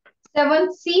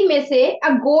 7th C में से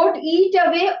a goat eat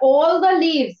away all the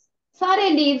leaves, सारे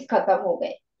leaves खत्म हो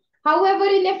गए. However,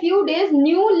 in a few days,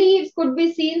 new leaves could be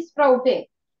seen sprouting.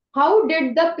 How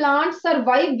did the plant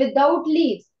survive without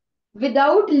leaves?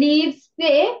 Without leaves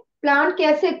पे plant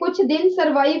कैसे कुछ दिन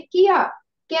सरवाइव किया?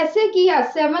 कैसे किया?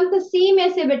 7th सी में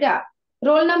से बेटा,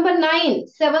 रोल नंबर 9,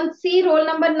 7th सी रोल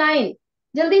नंबर 9,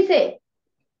 जल्दी से.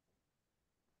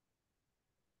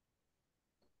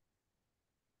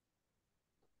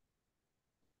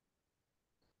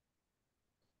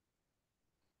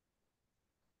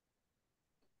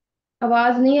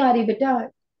 आवाज नहीं आ रही बेटा,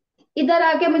 इधर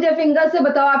आके मुझे फिंगर से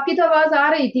बताओ. आपकी तो आवाज आ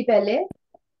रही थी पहले.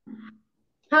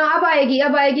 हाँ अब आएगी,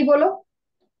 अब आएगी, बोलो.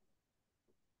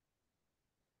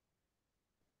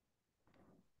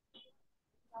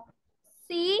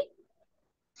 सी.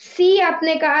 सी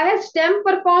आपने कहा है, स्टेम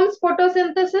परफॉर्म्स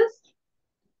फोटोसिंथेसिस.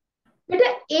 बेटा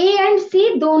ए एंड सी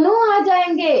दोनों आ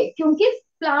जाएंगे क्योंकि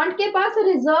प्लांट के पास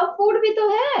रिजर्व फूड भी तो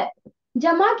है,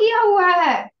 जमा किया हुआ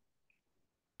है.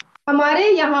 हमारे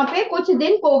यहाँ पे कुछ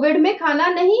दिन कोविड में खाना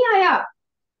नहीं आया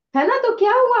है ना, तो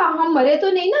क्या हुआ, हम मरे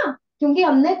तो नहीं ना, क्योंकि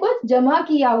हमने कुछ जमा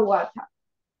किया हुआ था.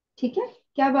 ठीक है,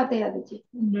 क्या बात है यादव जी?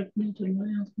 नेट नहीं चल रहा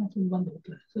है, यहाँ से तो बंद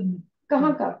होता है सर.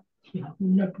 कहाँ का? यहाँ पे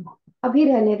नेट. अभी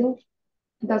रहने दो,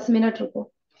 10 मिनट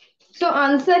रुको. So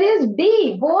answer is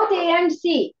D, both A and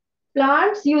C.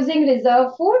 Plants using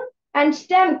reserve food and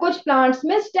stem, कुछ plants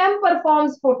में stem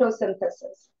performs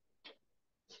photosynthesis.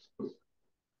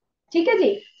 ठीक है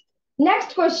जी.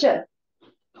 Next question.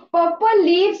 Purple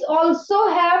leaves also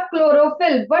have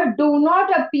chlorophyll but do not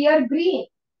appear green.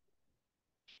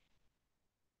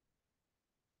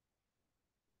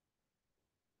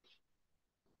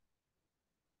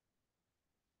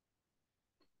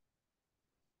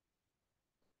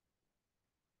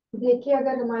 देखिए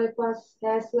अगर हमारे पास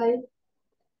है slide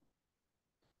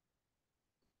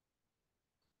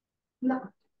ना.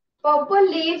 Purple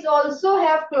leaves also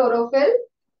have chlorophyll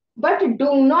but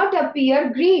do not appear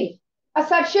green.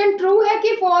 Assertion true है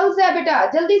कि false है बेटा,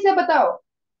 जल्दी से बताओ.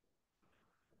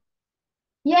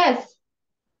 Yes.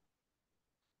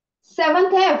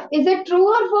 7th F, is it true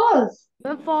or false?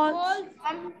 False.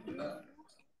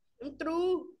 True.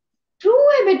 True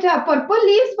है बेटा, पर्पल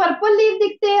लीव्स पर्पल लीव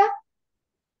दिखते हैं.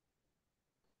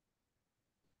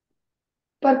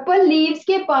 पर्पल लीव्स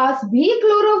के पास भी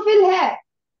क्लोरोफिल है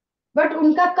बट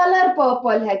उनका कलर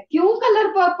पर्पल है. क्यों कलर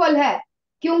पर्पल है?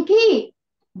 क्योंकि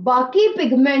बाकी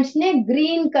पिगमेंट्स ने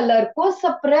ग्रीन कलर को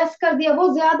सप्रेस कर दिया,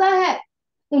 वो ज्यादा है,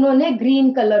 उन्होंने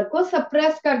ग्रीन कलर को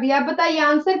सप्रेस कर दिया. बताइए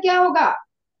आंसर क्या होगा?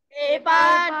 ए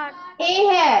पार्ट. ए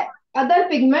है, other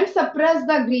pigment suppress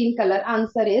the green colour.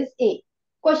 Answer is a.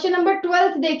 Question number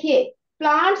 12 देखिए.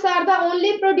 Plants are the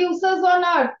only producers on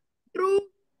earth. True.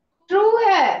 True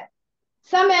है.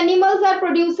 Some animals are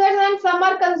producers and some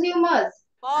are consumers.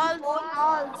 False.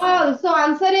 All. So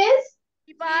answer is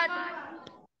C part.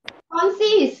 कौन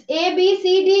सी? A B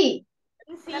C D?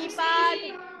 C part.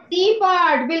 C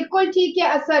part बिल्कुल ठीक है.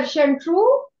 Assertion true,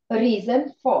 reason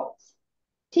false.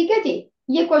 ठीक है जी.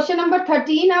 ये question number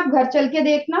 13 आप घर चल के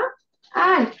देखना.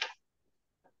 एंड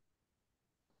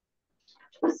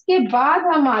उसके बाद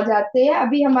हम आ जाते हैं,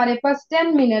 अभी हमारे पास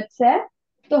 10 मिनट्स है,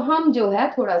 तो हम जो है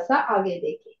थोड़ा सा आगे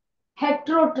देखें.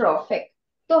 हेट्रोट्रॉफिक.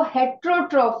 तो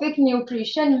हेट्रोट्रॉफिक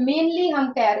न्यूट्रिशन मेनली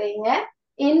हम कह रहे हैं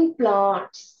इन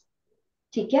प्लांट्स.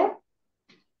 ठीक है,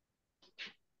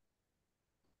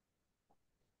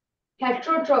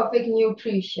 हेट्रोट्रॉफिक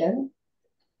न्यूट्रिशन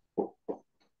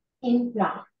इन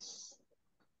प्लांट्स.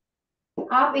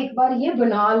 आप एक बार ये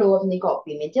बना लो अपनी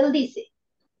कॉपी में जल्दी से.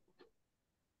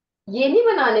 ये नहीं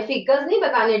बनाने, फिगर्स नहीं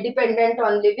बताने. Dependent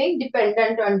on living,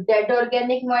 dependent on dead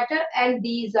organic matter and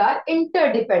these are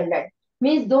interdependent.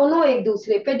 Means दोनों एक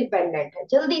दूसरे पे डिपेंडेंट है.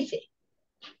 जल्दी से.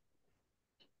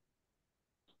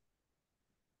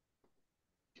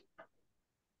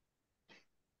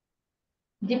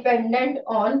 डिपेंडेंट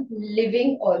ऑन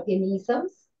लिविंग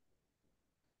ऑर्गेनिजम्स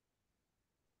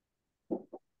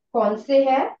कौन से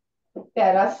है?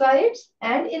 Parasites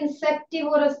and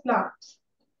insectivorous plants.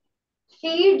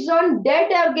 Feeds on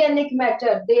dead organic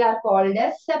matter, they are called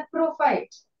as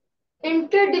saprophytes.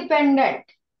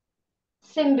 Interdependent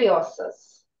symbiosis.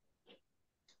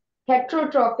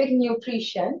 Heterotrophic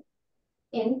nutrition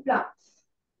in plants.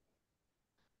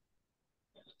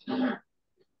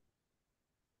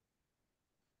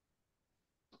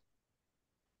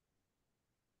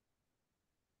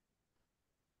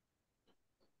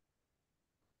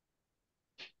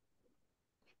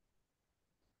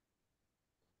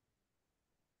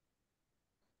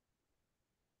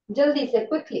 जल्दी से,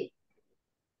 क्विकली।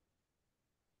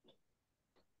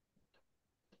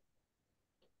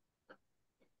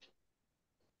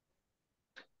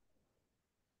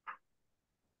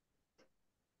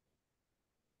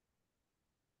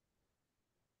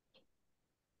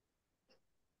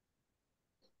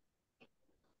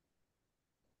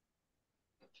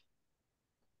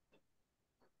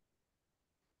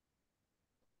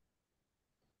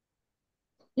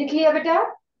 लिख लिया बेटा?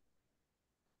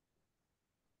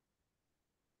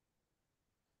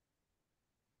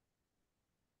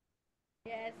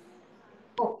 Yes.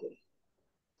 ओके,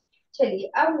 चलिए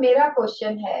अब मेरा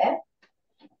क्वेश्चन है,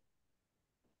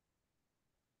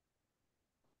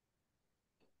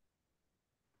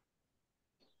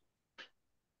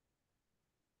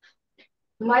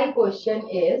 my question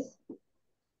is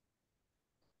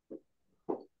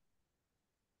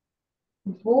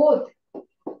both.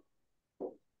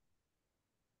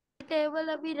 Table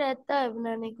अभी रहता है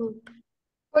बनाने को।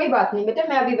 कोई बात नहीं बेटा,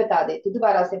 मैं अभी बता देती हूँ,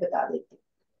 दोबारा से बता देती हूँ।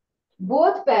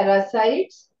 Both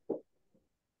parasites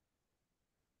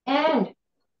and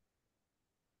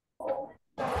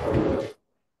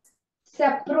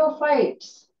saprophytes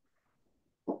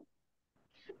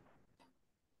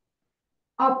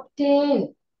obtain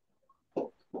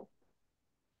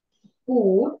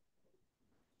food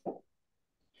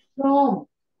from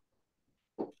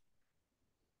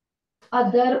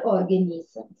other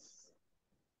organisms।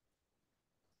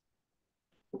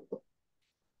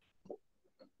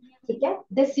 ठीक है,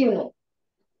 this you know.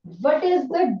 What is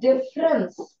the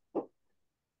difference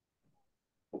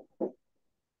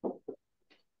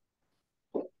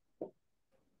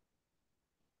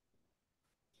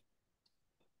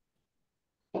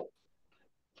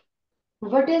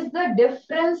what is the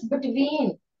difference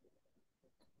between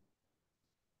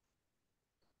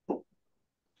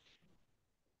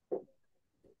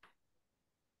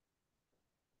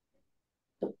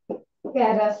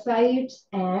parasites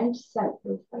and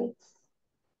saprophytes?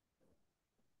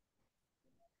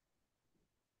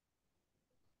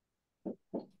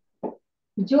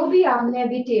 जो भी आपने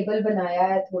अभी टेबल बनाया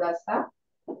है थोड़ा सा,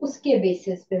 उसके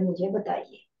बेसिस पे मुझे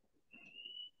बताइए।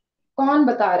 कौन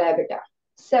बता रहा है बेटा?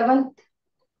 सेवंथ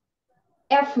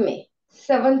एफ में,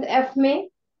 सेवंथ एफ में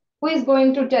who is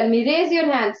going to tell me? Raise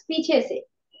your hands पीछे से।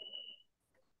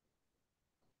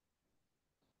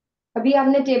 अभी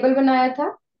आपने टेबल बनाया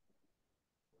था,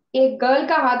 एक गर्ल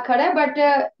का हाथ खड़ा है, but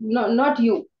not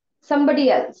you, somebody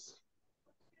else.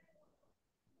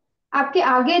 आपके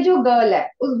आगे जो गर्ल है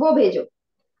उस वो भेजो,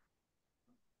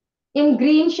 इन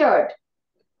ग्रीन शर्ट।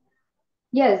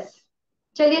 यस,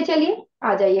 चलिए चलिए,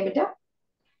 आ जाइए बेटा।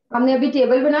 हमने अभी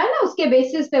टेबल बनाया ना, उसके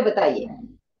बेसिस पे बताइए।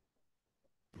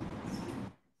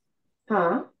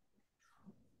 हाँ,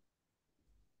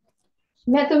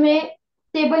 मैं तुम्हें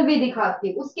टेबल भी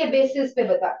दिखाती हूँ, उसके बेसिस पे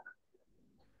बता।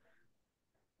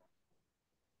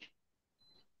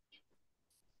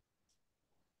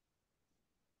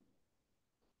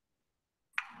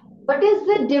 What is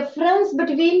the difference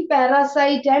between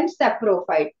parasite and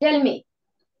saprophyte? Tell me.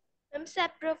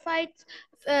 Saprophytes,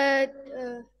 uh,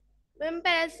 uh,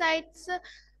 parasites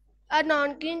are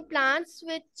non-green plants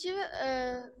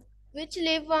which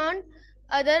live on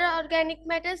other organic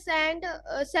matters, and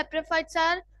saprophytes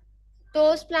are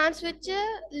those plants which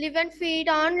live and feed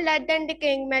on lead and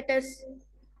decaying matters.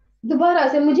 दोबारा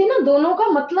से, मुझे ना दोनों का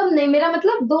मतलब नहीं, मेरा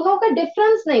मतलब दोनों का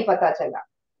डिफरेंस नहीं पता चला,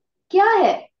 क्या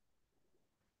है?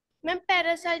 मैम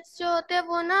पैरासाइट्स जो होते हैं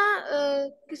वो ना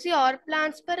किसी और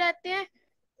प्लांट्स पर रहते हैं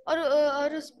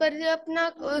और उस पर अपना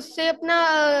उससे अपना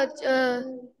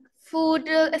फूड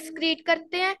एक्सक्रीट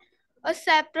करते हैं। और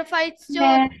सैप्रोफाइट्स जो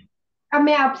मैं अब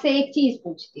मैं आपसे एक चीज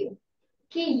पूछती हूँ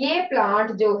कि ये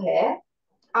प्लांट जो है,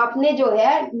 आपने जो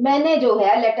है, मैंने जो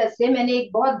है, लेटर से मैंने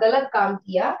एक बहुत गलत काम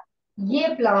किया।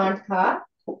 ये प्लांट था,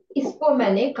 इसको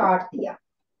मैंने काट दिया,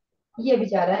 ये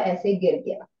बेचारा ऐसे गिर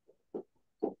गया।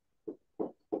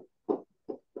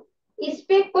 इस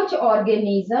पे कुछ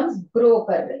ऑर्गेनिजम्स ग्रो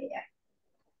कर रहे हैं,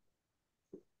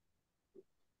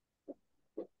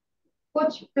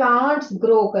 कुछ प्लांट्स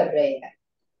ग्रो कर रहे हैं,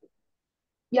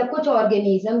 या कुछ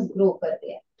ऑर्गेनिजम्स ग्रो कर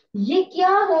रहे हैं। ये क्या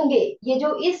होंगे? ये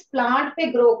जो इस प्लांट पे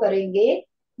ग्रो करेंगे,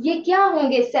 ये क्या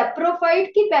होंगे? सेप्रोफाइट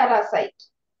की पैरासाइट?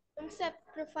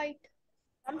 सैप्रोफाइट।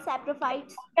 हम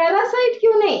सैप्रोफाइट्स। पैरासाइट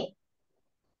क्यों नहीं?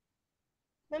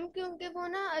 मैम क्योंकि वो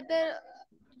ना अदर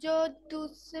जो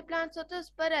दूसरे प्लांट्स होते हैं उस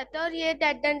पर रहता है और ये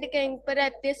डेड एंड डिकेइंग पर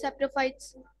रहते हैं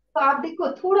सैप्रोफाइट्स। तो आप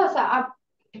देखो, थोड़ा सा आप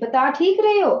बता ठीक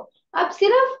रहे हो, आप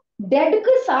सिर्फ डेड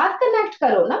के साथ कनेक्ट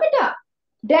करो ना बेटा,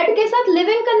 डेड के साथ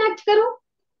लिविंग कनेक्ट करो।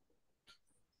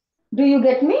 Do you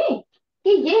get me?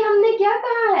 कि ये हमने क्या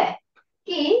कहा है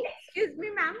कि, एक्सक्यूज मी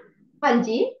मैम, हाँ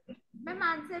जी, मैम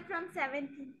आंसर फ्रॉम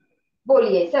 7th।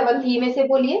 बोलिए, 7th ई में से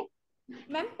बोलिए।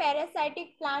 Ma'am parasitic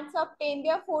plants obtain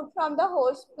their food from the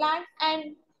host plant and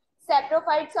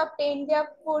saprophytes obtain their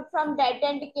food from dead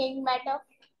and decaying matter।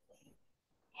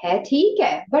 है ठीक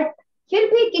है, बट फिर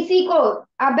भी किसी को,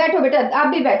 आप बैठो बेटा, आप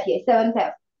भी बैठिए, 7th है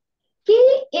कि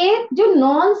एक जो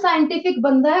नॉन साइंटिफिक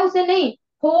बंदा है उसे नहीं,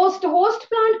 होस्ट होस्ट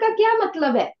प्लांट का क्या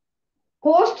मतलब है?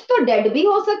 होस्ट तो डेड भी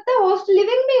हो सकता है, होस्ट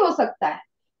लिविंग भी हो सकता है।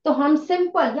 तो हम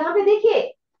सिंपल यहाँ पे देखिए,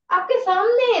 आपके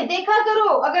सामने देखा करो,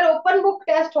 अगर ओपन बुक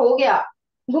टेस्ट हो गया,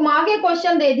 घुमा के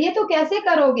क्वेश्चन दे दिए तो कैसे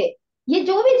करोगे? ये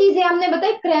जो भी चीजें हमने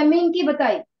बताई, क्रैमिंग की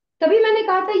बताई, तभी मैंने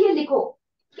कहा था ये लिखो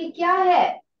कि क्या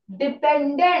है,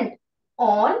 dependent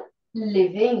on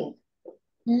living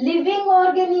living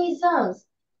organisms.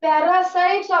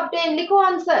 Parasites obtain, लिखो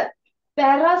answer,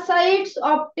 parasites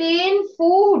obtain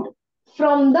food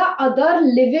from the other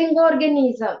living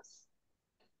organisms.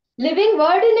 Living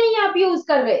word ही नहीं आप यूज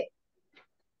कर रहे।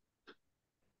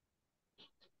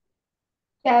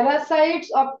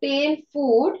 Parasites obtain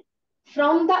food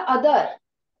from the other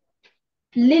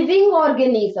living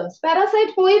organisms.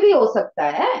 Parasite कोई भी हो सकता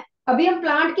है, अभी हम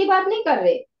प्लांट की बात नहीं कर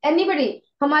रहे। एनीबडी,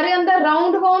 हमारे अंदर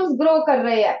राउंड वॉर्म्स ग्रो कर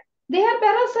रहे हैं, they are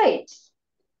parasites.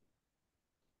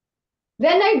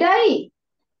 When I die,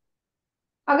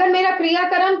 अगर मेरा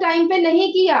क्रियाकर्म टाइम पे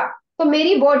नहीं किया तो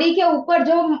मेरी बॉडी के ऊपर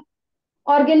जो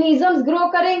ऑर्गेनिजम्स ग्रो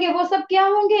करेंगे वो सब क्या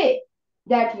होंगे?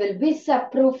 That will be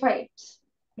saprophytes,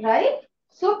 right?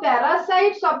 So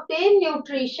parasites obtain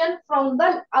nutrition from the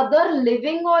other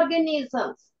living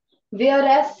organisms,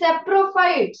 whereas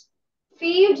saprophytes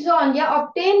feeds on या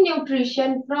obtain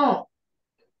nutrition from,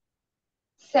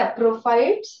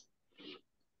 saprophytes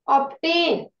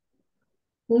obtain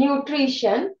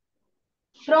nutrition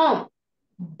from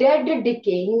dead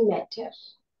decaying matter.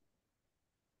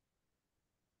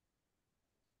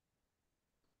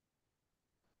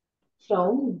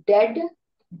 From dead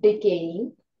decaying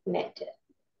matter.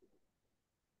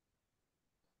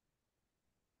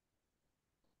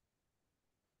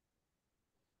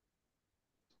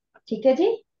 ठीक है जी,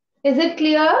 is it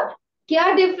clear? क्या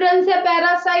difference है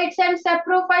parasites and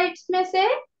saprophytes में से?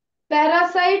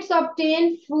 Parasites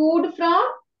obtain food from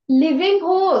living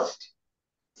host,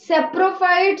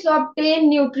 saprophytes obtain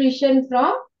nutrition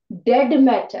from dead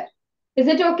matter. Is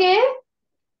it okay?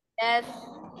 Yes.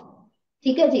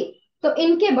 ठीक है जी, तो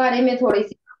इनके बारे में थोड़ी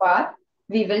सी बात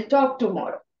we will talk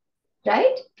tomorrow,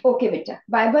 right? Okay बेटा,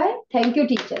 bye bye, thank you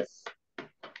teachers.